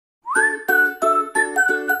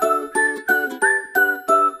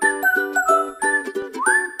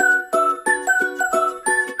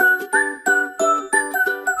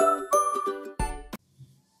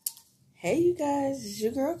is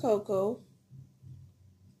your girl Coco.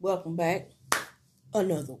 Welcome back.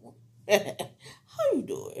 Another one. How you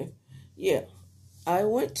doing? Yeah, I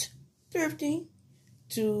went thrifting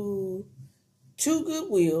to 2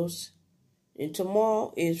 Goodwills, and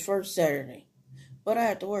tomorrow is first Saturday. But I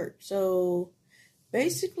have to work, so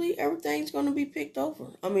basically everything's gonna be picked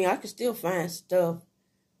over. I mean, I can still find stuff,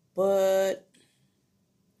 but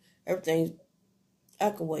everything I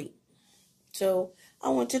can wait. So I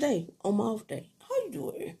went today on my off day. How you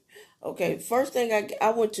doing? Okay, first thing I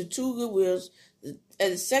went to 2 Goodwills. At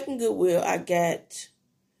the second Goodwill, I got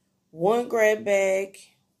one grab bag,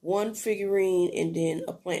 one figurine, and then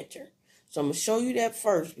a planter. So I'm going to show you that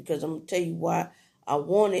first because I'm going to tell you why I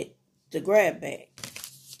wanted the grab bag.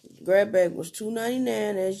 The grab bag was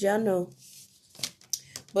 $2.99, as y'all know.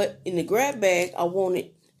 But in the grab bag, I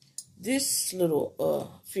wanted this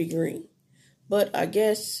little figurine. But I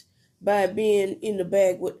guess by being in the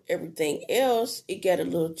bag with everything else, it got a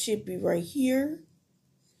little chippy right here.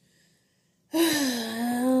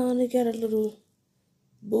 It got a little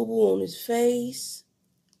boo-boo on his face.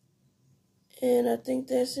 And I think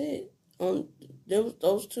that's it.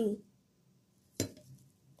 Those two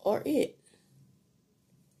are it.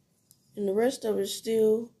 And the rest of it is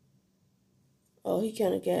still... Oh, he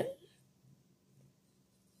kind of got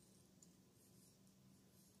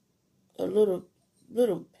a little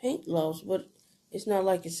paint loss, but it's not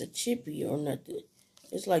like it's a chippy or nothing.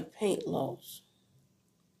 It's like paint loss.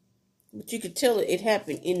 But you could tell it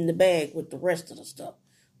happened in the bag with the rest of the stuff.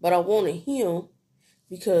 But I wanted him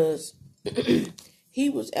because he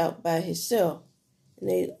was out by himself. And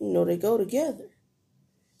they go together.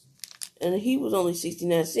 And he was only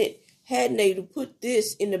 69 cents. Hadn't they put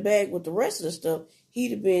this in the bag with the rest of the stuff,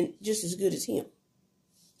 he'd have been just as good as him.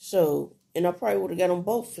 So, and I probably would have got them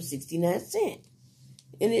both for 69 cents.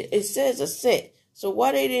 And it says a set. So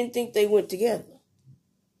why they didn't think they went together?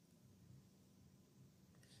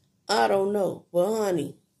 I don't know. But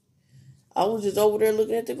honey, I was just over there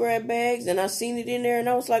looking at the grab bags and I seen it in there and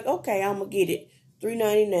I was like, okay, I'm going to get it.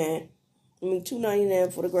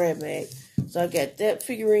 $2.99 for the grab bag. So I got that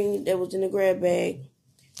figurine that was in the grab bag.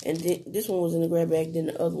 And then this one was in the grab bag, then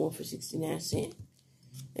the other one for 69 cents.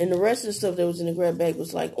 And the rest of the stuff that was in the grab bag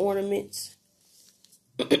was like ornaments.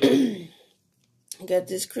 I got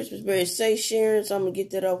this Christmas berry Say Sharon, so I'm going to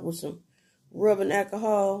get that off with some rubbing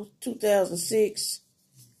alcohol, 2006.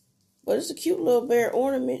 But it's a cute little bear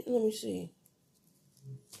ornament. Let me see.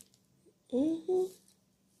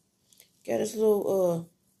 Got this little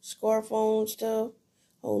scarf on stuff.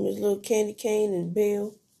 Holding this little candy cane and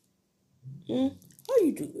bell. How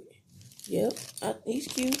you doing? Yep, he's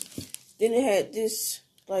cute. Then it had this,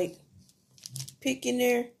 like, pick in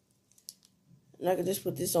there. And I could just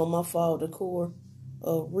put this on my fall decor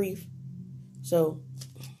wreath. So,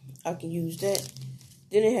 I can use that.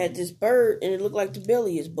 Then it had this bird, and it looked like the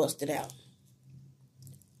belly is busted out.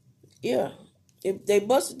 Yeah, they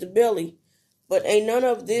busted the belly, but ain't none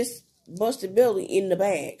of this busted belly in the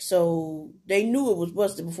bag. So, they knew it was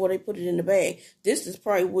busted before they put it in the bag. This is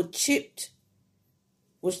probably what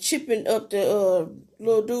was chipping up the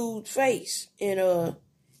little dude's face and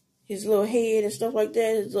his little head and stuff like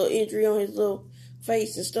that. His little injury on his little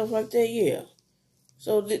face and stuff like that. Yeah.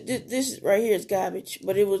 So this right here is garbage,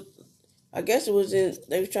 but it was. I guess it was in.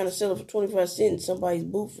 They was trying to sell it for 25 cents in somebody's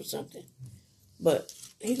booth or something. But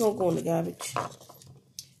he gonna go in the garbage.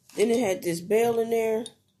 Then it had this bell in there.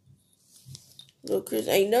 Little Chris,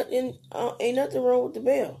 ain't nothing wrong with the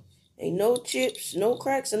bell. Ain't no chips, no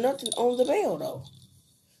cracks, or nothing on the bell though.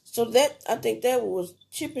 So that, I think that was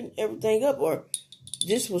chipping everything up, or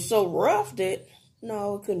this was so rough that,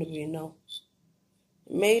 no, it couldn't have been, no.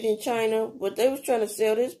 Made in China, but they was trying to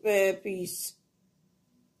sell this bad piece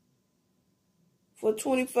for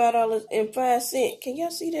 $25.05. Can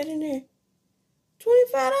y'all see that in there?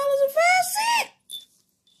 $25.05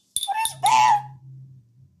 for this bell?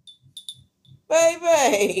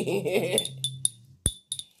 Baby.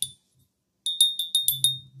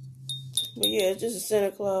 But yeah, it's just a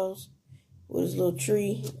Santa Claus with his little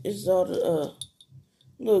tree. This is all the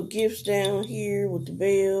little gifts down here with the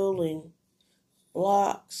bell and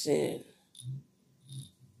blocks and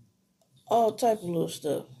all type of little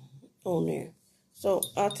stuff on there. So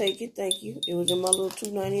I'll take it, thank you. It was in my little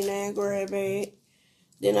 $2.99 grab bag.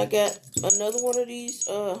 Then I got another one of these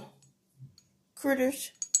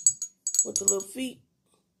critters with the little feet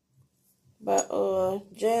by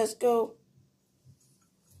Jazzco.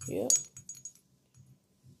 Yep.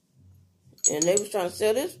 And they was trying to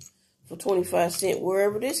sell this for 25 cents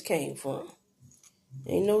wherever this came from.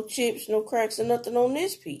 Ain't no chips, no cracks, or nothing on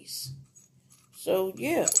this piece. So,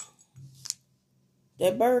 yeah.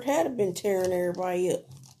 That bird had been tearing everybody up.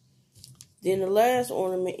 Then the last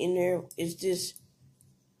ornament in there is this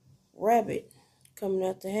rabbit coming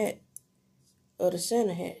out the hat, or the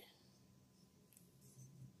Santa hat.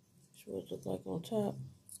 That's what it looks like on top.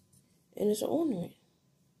 And it's an ornament.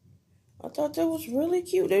 I thought that was really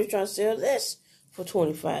cute. They were trying to sell this for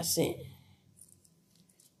 25 cents.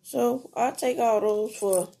 So I'll take all those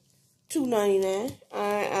for $2.99.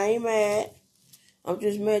 I ain't mad. I'm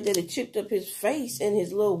just mad that it chipped up his face and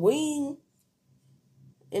his little wing.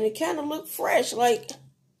 And it kind of looked fresh, like...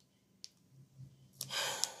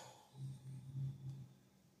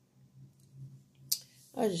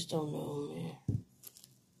 I just don't know, man.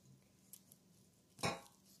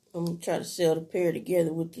 I'm going to try to sell the pair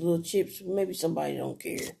together with the little chips. Maybe somebody don't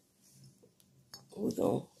care.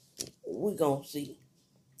 We're gonna see.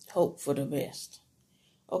 Hope for the best.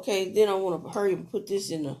 Okay, then I want to hurry and put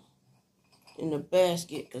this in the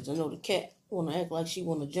basket, because I know the cat want to act like she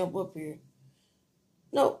want to jump up here.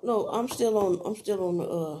 No, I'm still on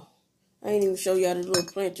the, I ain't even show y'all the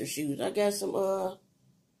little planter shoes. I got some,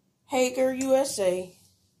 Hager USA.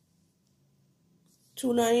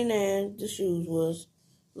 $2.99. The shoes was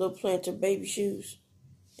little planter baby shoes.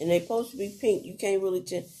 And they supposed to be pink. You can't really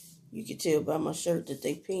tell. You can tell by my shirt that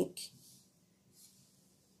they pink.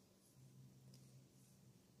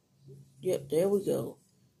 Yep, there we go.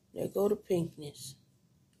 There go the pinkness.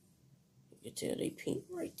 You can tell they pink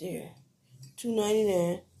right there.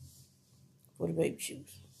 $2.99 for the baby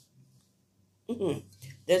shoes.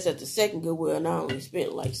 That's at the second Goodwill, and I only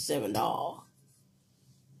spent like $7.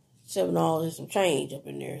 $7 and some change up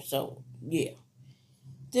in there. So, yeah.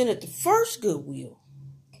 Then at the first Goodwill,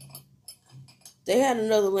 they had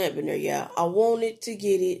another lamp in there, y'all. I wanted to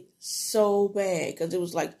get it so bad because it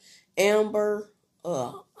was like amber,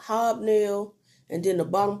 hobnail, and then the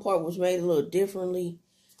bottom part was made a little differently.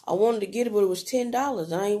 I wanted to get it, but it was $10.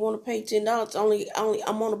 I didn't want to pay $10.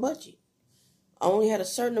 I'm on a budget. I only had a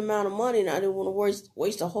certain amount of money, and I didn't want to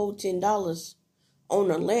waste a whole $10 on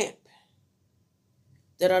a lamp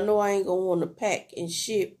that I know I ain't gonna want to pack and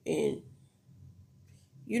ship, and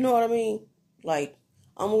you know what I mean? Like,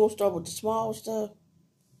 I'm gonna start with the small stuff.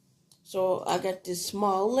 So I got this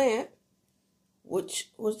small lamp,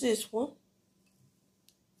 which was this one,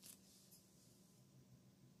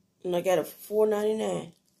 and I got it for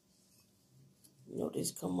 $4.99. You know,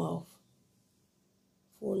 this come off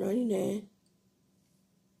 $4.99.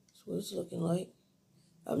 That's what it's looking like.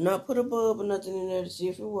 I've not put a bulb or nothing in there to see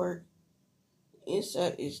if it worked.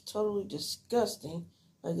 Inside is totally disgusting.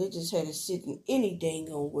 Like they just had it sitting any dang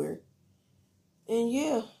on where. And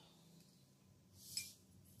yeah.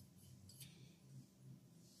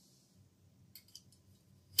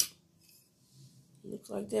 Looks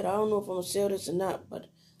like that. I don't know if I'm going to sell this or not, but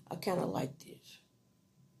I kind of like this.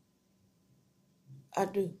 I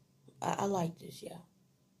do. I like this, y'all.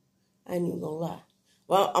 I ain't even going to lie.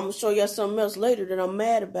 Well, I'm going to show y'all something else later that I'm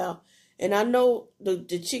mad about. And I know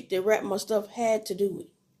the chick that wrapped my stuff had to do it.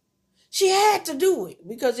 She had to do it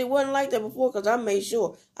because it wasn't like that before, because I made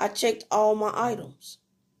sure I checked all my items.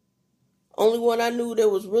 Only one I knew that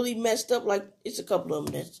was really messed up, like it's a couple of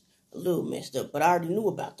them that's a little messed up, but I already knew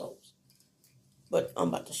about those. But I'm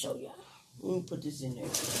about to show y'all. Let me put this in there.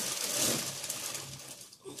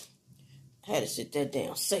 I had to sit that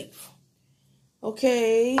down safe.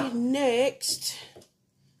 Okay, next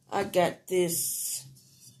I got this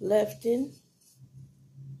Lefton,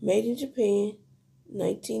 made in Japan,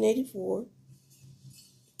 1984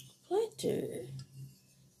 planter.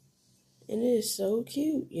 And it is so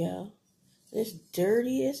cute, y'all. It's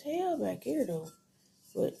dirty as hell back here, though.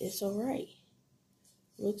 But it's alright.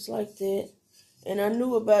 Looks like that. And I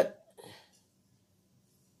knew about...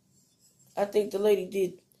 I think the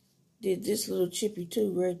lady did this little chippy,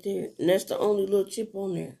 too, right there. And that's the only little chip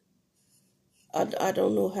on there. I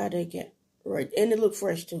don't know how they got right. And it looked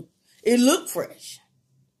fresh, too. It looked fresh.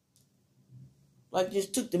 Like,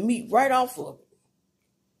 just took the meat right off of it.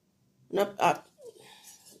 And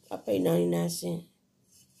I paid 99 cents.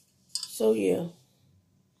 So, yeah.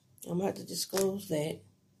 I'm going to have to disclose that.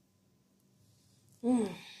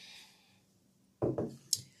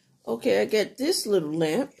 Okay, I got this little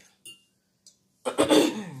lamp.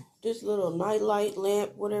 This little nightlight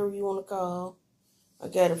lamp, whatever you want to call. I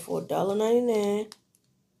got it for $1.99.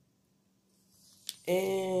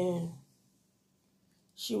 And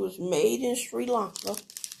she was made in Sri Lanka.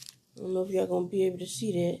 I don't know if y'all going to be able to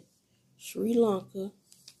see that. Sri Lanka.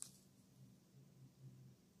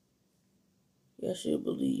 Y'all should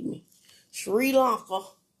believe me. Sri Lanka.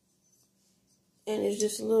 And it's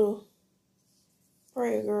just a little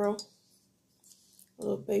prayer girl. A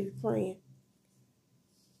little baby praying.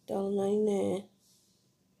 $1.99.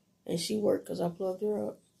 And she worked because I plugged her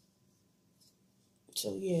up.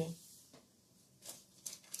 So, yeah.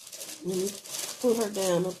 Let me put her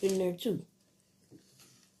down up in there, too.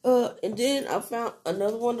 And then I found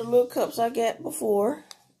another one of the little cups I got before.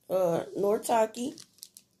 Nortaki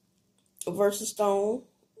versus Stone.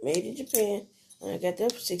 Made in Japan. And I got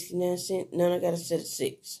that for 69 cents. Now I got a set of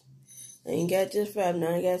 6. I ain't got just 5.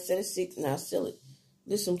 Now I got a set of 6. And I'll sell it.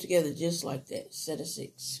 List them together just like that. Set of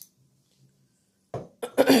 6.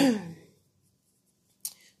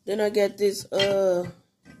 Then I got this,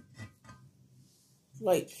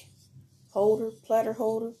 like, holder, platter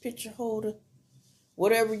holder, picture holder.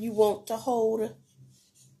 Whatever you want to hold.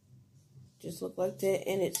 Just look like that.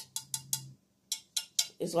 And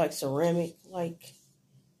it's like ceramic. Like,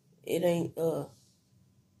 it ain't,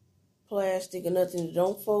 plastic or nothing. It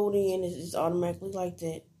don't fold in. It's just automatically like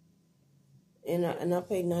that. And I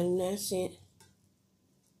paid 99 cents.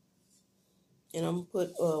 And I'm going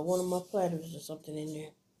to put one of my platters or something in there.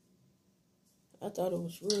 I thought it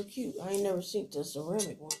was real cute. I ain't never seen the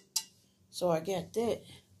ceramic one. So I got that.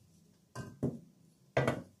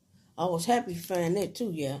 I was happy to find that too,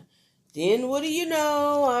 yeah. Then what do you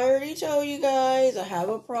know? I already told you guys I have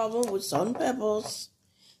a problem with salt and peppers.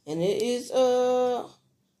 And it is a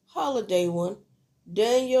holiday one.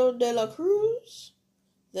 Daniel De La Cruz.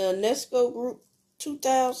 The Nesco Group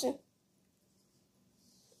 2000.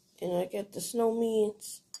 And I got the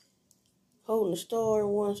snowmans holding a star and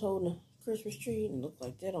one's holding a Christmas tree. And look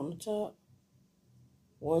like that on the top.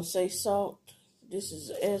 One say salt. This is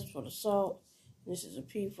an S for the salt. This is a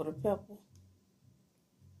P for the pepper.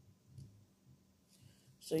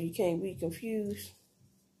 So you can't be confused.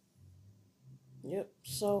 Yep,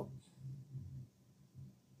 salt.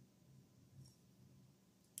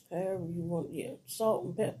 However you want, yeah, salt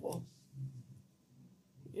and pepper.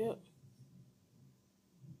 Yep.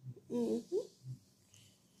 And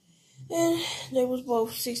they was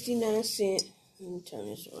both 69 cents. Let me turn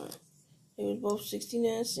this around. They was both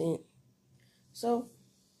 69 cents. So,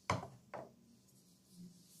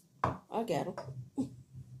 I got them.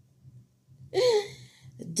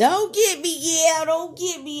 Don't get me, yeah, don't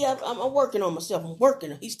get me up. I'm working on myself. I'm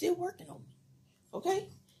working. He's still working on me. Okay?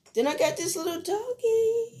 Then I got this little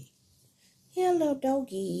doggy. Hello,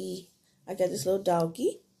 doggy. I got this little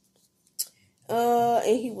doggy.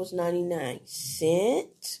 And he was 99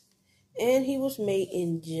 cents. And he was made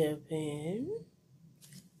in Japan.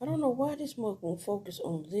 I don't know why this mug won't focus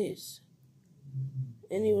on this.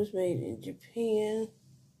 And he was made in Japan.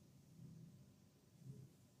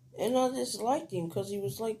 And I just liked him because he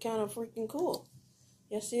was like kind of freaking cool.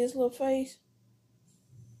 Y'all see his little face?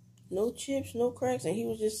 No chips, no cracks. And he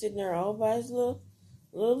was just sitting there all by his little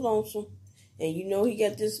lonesome. And you know he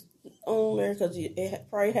got this on there because it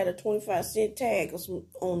probably had a 25-cent tag or some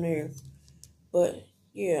on there. But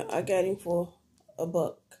yeah, I got him for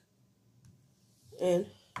 $1. And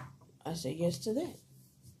I said yes to that.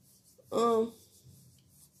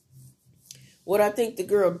 What I think the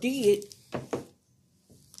girl did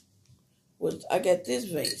was I got this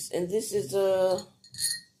vase. And this is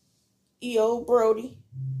E.O. Brody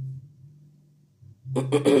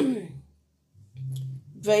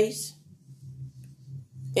vase.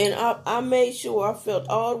 And I made sure I felt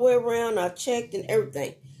all the way around. I checked and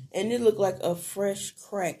everything. And it looked like a fresh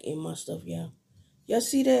crack in my stuff, y'all. Y'all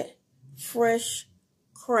see that? Fresh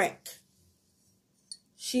crack.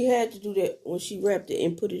 She had to do that when she wrapped it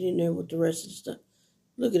and put it in there with the rest of the stuff.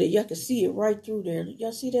 Look at it. Y'all can see it right through there.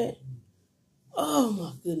 Y'all see that? Oh,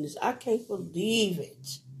 my goodness. I can't believe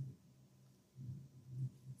it.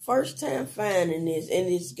 First time finding this. And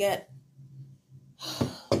it's got,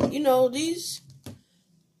 you know, these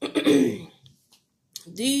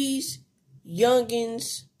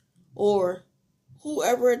youngins or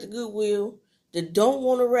whoever at the Goodwill that don't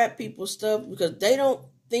want to wrap people's stuff because they don't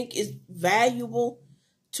think it's valuable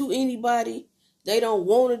to anybody. They don't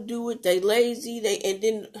want to do it. They lazy. And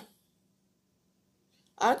then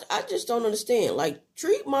I just don't understand. Like,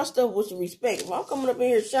 treat my stuff with some respect. If I'm coming up in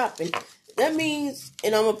here shopping, that means,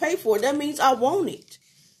 and I'm going to pay for it, that means I want it.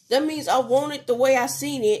 That means I want it the way I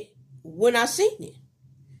seen it when I seen it.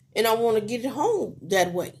 And I want to get it home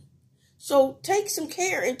that way. So take some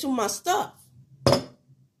care into my stuff.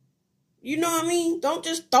 You know what I mean? Don't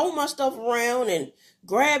just throw my stuff around and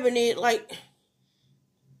grabbing it like...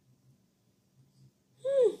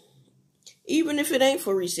 Even if it ain't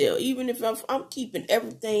for resale. Even if I'm keeping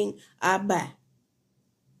everything I buy.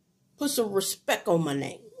 Put some respect on my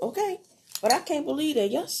name. Okay? But I can't believe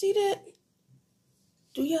that. Y'all see that?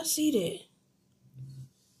 Do y'all see that?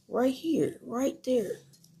 Right here. Right there.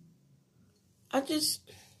 I just...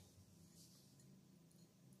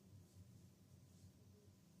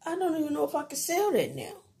 I don't even know if I can sell that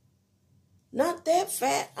now. Not that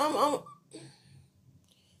fat.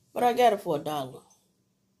 But I got it for $1.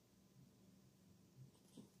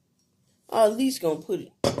 I at least gonna put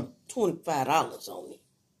 $25 on it.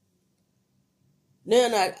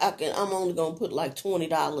 Then I'm only gonna put like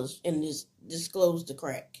 $20 and disclose the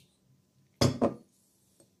crack.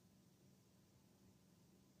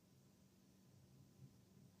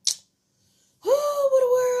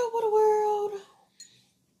 Oh, what a world.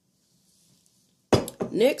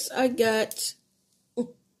 Next, I got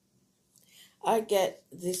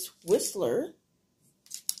this Whistler.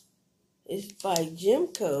 It's by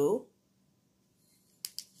Jimco.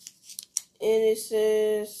 And it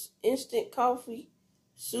says instant coffee,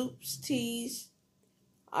 soups, teas,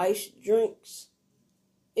 iced drinks.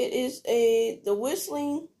 It is the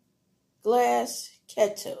whistling glass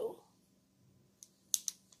kettle.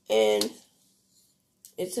 And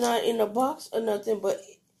it's not in a box or nothing, but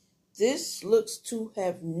this looks to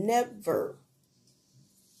have never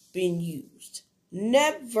been used.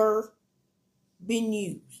 Never been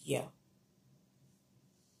used, yeah.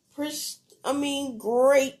 Great.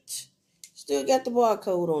 Still got the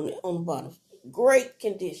barcode on the bottom. Great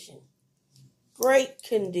condition. Great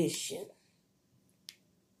condition.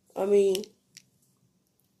 You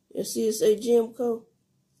see it say Jimco?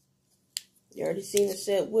 You already seen it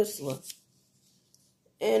said Whistler.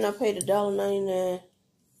 And I paid $1.99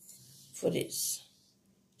 for this.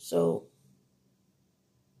 So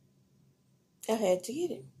I had to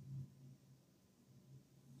get it.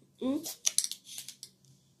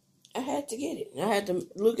 I had to get it. I had to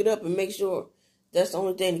look it up and make sure that's the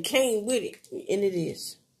only thing that came with it. And it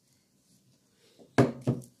is.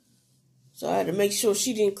 So I had to make sure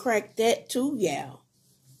she didn't crack that too. Yeah.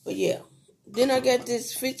 But yeah. Then I got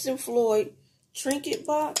this Fitz and Floyd trinket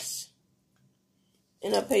box.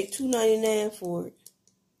 And I paid $2.99 for it.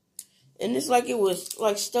 And it's like it was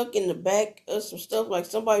like stuck in the back of some stuff. Like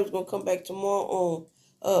somebody was going to come back tomorrow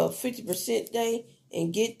on 50% day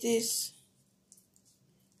and get this.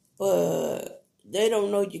 But they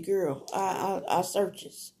don't know your girl. I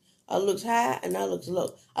searches. I looks high and I looks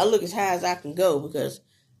low. I look as high as I can go because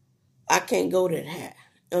I can't go that high.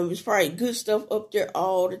 It's probably good stuff up there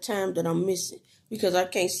all the time that I'm missing because I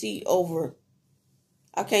can't see on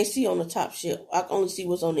the top shelf. I can only see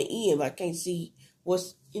what's on the end, but I can't see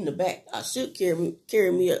what's in the back. I should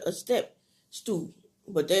carry me a step stool,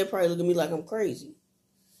 but they'll probably look at me like I'm crazy.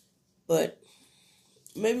 But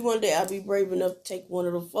maybe one day I'll be brave enough to take one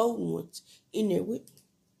of the folding ones in there with me.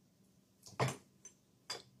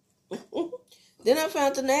 Then I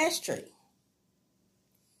found an ashtray.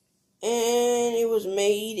 And it was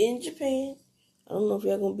made in Japan. I don't know if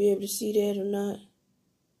y'all going to be able to see that or not.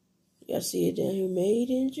 Y'all see it down here, made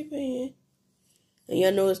in Japan. And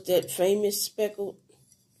y'all know it's that famous speckled.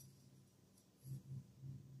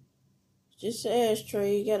 Just an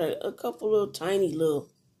ashtray. You got a couple little tiny little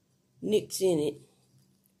nicks in it.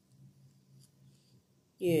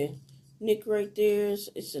 Yeah, nick right there.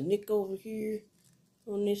 It's a nick over here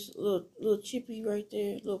on this little chippy right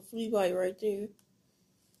there, little flea bite right there.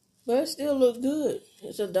 But it still looks good.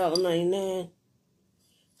 It's $1.99.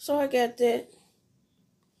 So I got that.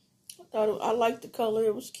 I liked the color.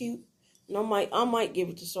 It was cute. And I might give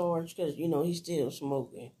it to Sarge because he's still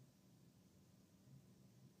smoking.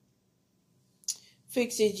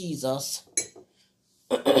 Fix it, Jesus.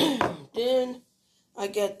 Then I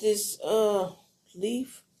got this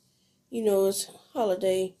leaf. It's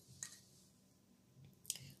holiday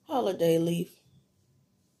leaf.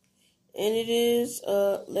 And it is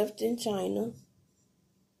left in China.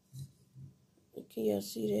 Can y'all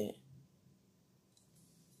see that?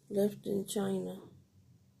 Left in China.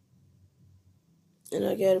 And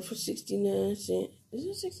I got it for 69 cents. Is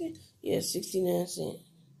it 60? Yeah, 69 cents.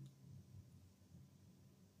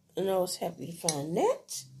 And I was happy to find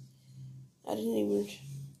that. I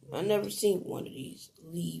never seen one of these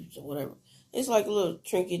leaves or whatever. It's like a little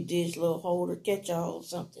trinket dish, little holder, catch-all or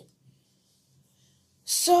something.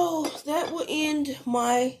 So that will end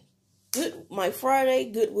my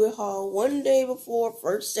Friday Goodwill haul. One day before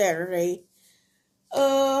first Saturday.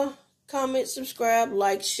 Comment, subscribe,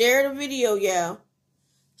 like, share the video, y'all.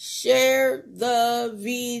 Share the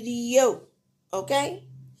video. Okay?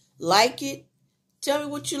 Like it. Tell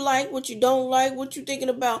me what you like, what you don't like, what you thinking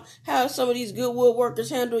about how some of these Goodwill workers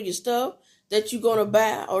handle your stuff that you're going to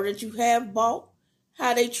buy or that you have bought,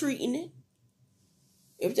 how they treating it.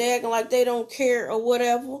 If they acting like they don't care or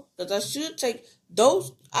whatever, because I should take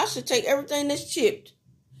everything that's chipped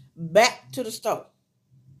back to the store.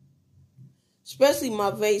 Especially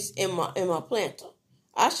my vase and my planter.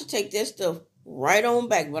 I should take that stuff right on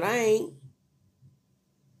back, but I ain't.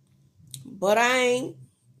 But I ain't.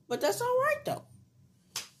 But that's all right though.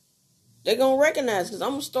 They're gonna recognize because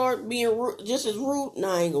I'm gonna start being rude, just as rude. No,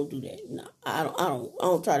 I ain't gonna do that. No, I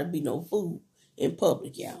don't try to be no fool in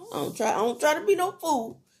public, y'all. I don't try to be no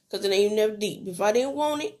fool because it ain't never deep. If I didn't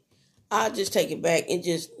want it, I'll just take it back and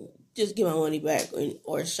just give my money back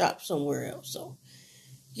or shop somewhere else. So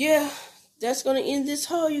yeah, that's gonna end this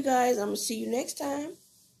haul, you guys. I'm gonna see you next time.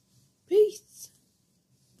 Peace.